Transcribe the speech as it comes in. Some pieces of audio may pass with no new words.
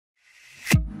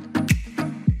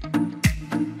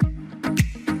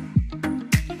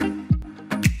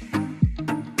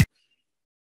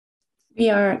We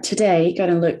are today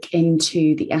going to look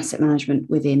into the asset management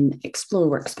within Explore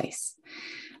Workspace.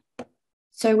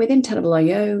 So within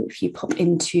Tenable.io, if you pop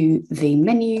into the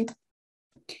menu,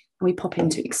 we pop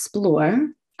into Explore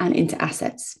and into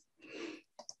Assets.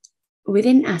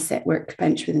 Within Asset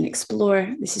Workbench within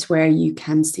Explore, this is where you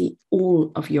can see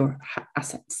all of your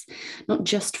assets, not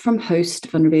just from host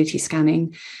vulnerability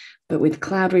scanning, but with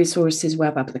cloud resources,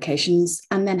 web applications,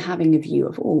 and then having a view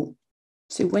of all.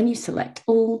 So when you select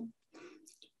all,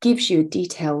 gives you a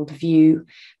detailed view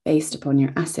based upon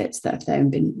your assets that have then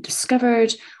been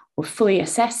discovered or fully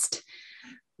assessed,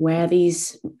 where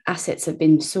these assets have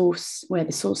been sourced, where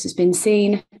the source has been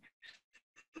seen,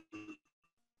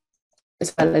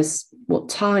 as well as what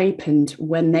type and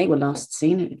when they were last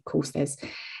seen. And of course, there's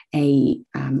a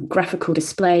graphical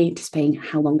display displaying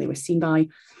how long they were seen by.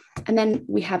 And then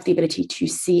we have the ability to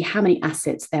see how many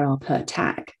assets there are per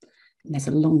tag. And there's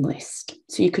a long list.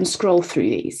 So you can scroll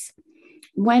through these.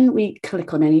 When we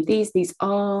click on any of these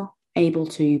are able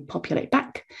to populate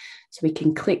back. So we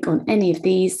can click on any of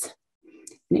these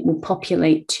and it will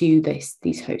populate to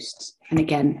these hosts. And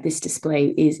again, this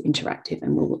display is interactive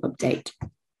and will update.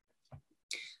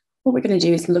 What we're going to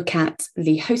do is look at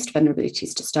the host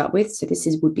vulnerabilities to start with. So this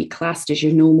would be classed as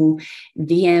your normal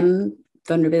VM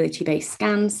vulnerability-based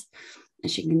scans.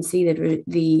 As you can see,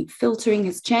 the filtering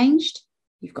has changed.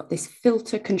 You've got this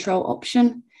filter control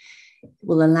option. It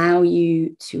will allow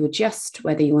you to adjust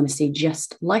whether you want to see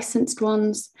just licensed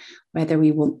ones, whether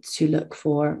we want to look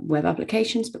for web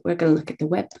applications, but we're going to look at the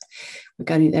web. We're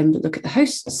going to then look at the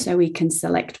hosts so we can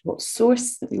select what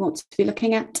source that we want to be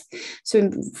looking at.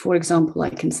 So for example, I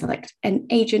can select an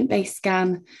agent-based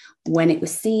scan. When it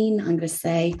was seen, I'm going to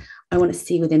say, I want to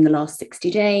see within the last 60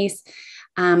 days,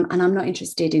 and I'm not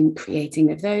interested in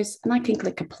creating of those, and I can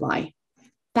click apply.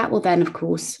 That will then, of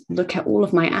course, look at all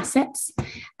of my assets,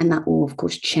 and that will, of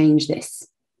course, change this.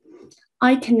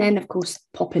 I can then, of course,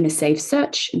 pop in a save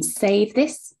search and save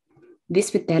this.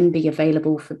 This would then be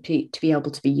available to be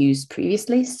able to be used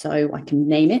previously, so I can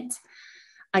name it.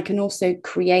 I can also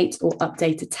create or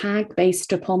update a tag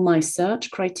based upon my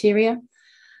search criteria.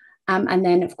 And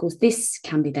then, of course, this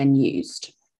can be then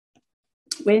used.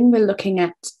 When we're looking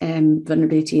at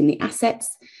vulnerability in the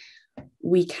assets,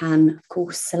 we can, of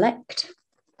course, select.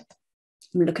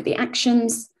 Look at the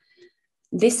actions.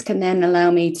 This can then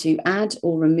allow me to add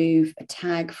or remove a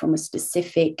tag from a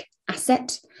specific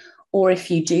asset. Or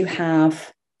if you do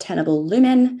have Tenable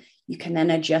Lumen, you can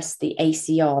then adjust the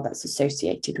ACR that's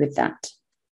associated with that.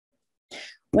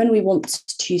 When we want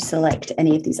to select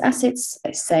any of these assets,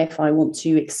 let's say if I want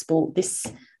to export this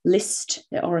list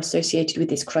that are associated with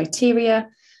this criteria,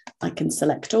 I can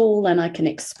select all and I can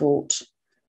export.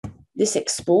 This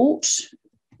export,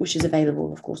 which is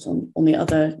available, of course, on the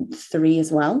other three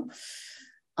as well.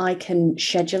 I can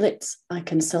schedule it. I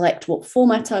can select what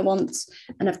format I want,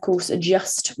 and of course,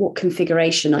 adjust what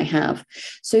configuration I have.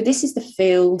 So this is the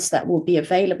fields that will be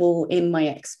available in my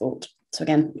export. So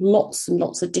again, lots and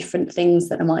lots of different things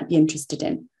that I might be interested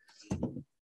in.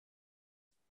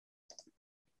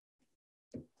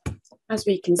 As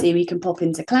we can see, we can pop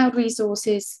into cloud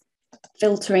resources.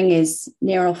 Filtering is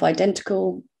near enough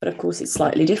identical, but of course, it's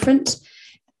slightly different.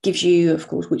 Gives you, of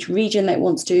course, which region that it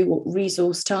wants to, what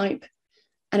resource type.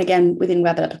 And again, within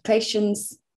web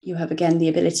applications, you have, again, the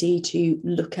ability to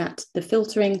look at the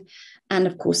filtering and,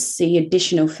 of course, see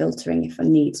additional filtering if a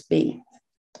needs be.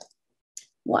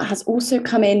 What has also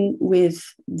come in with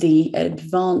the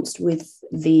advanced with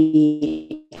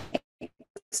the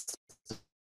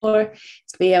Explorer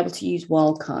is to be able to use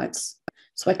wildcards.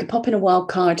 So I could pop in a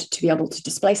wildcard to be able to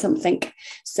display something.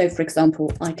 So for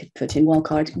example, I could put in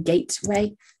wildcard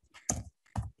gateway.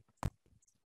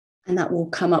 And that will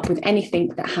come up with anything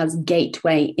that has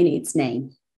gateway in its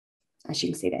name. As you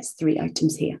can see, there's 3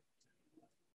 items here.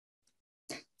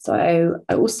 So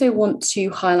I also want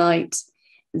to highlight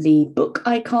the book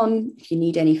icon. If you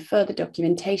need any further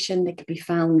documentation, they could be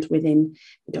found within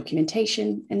the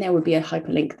documentation, and there will be a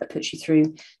hyperlink that puts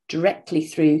you directly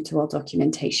through to our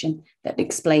documentation that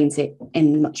explains it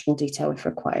in much more detail if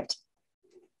required.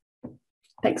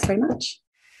 Thanks very much.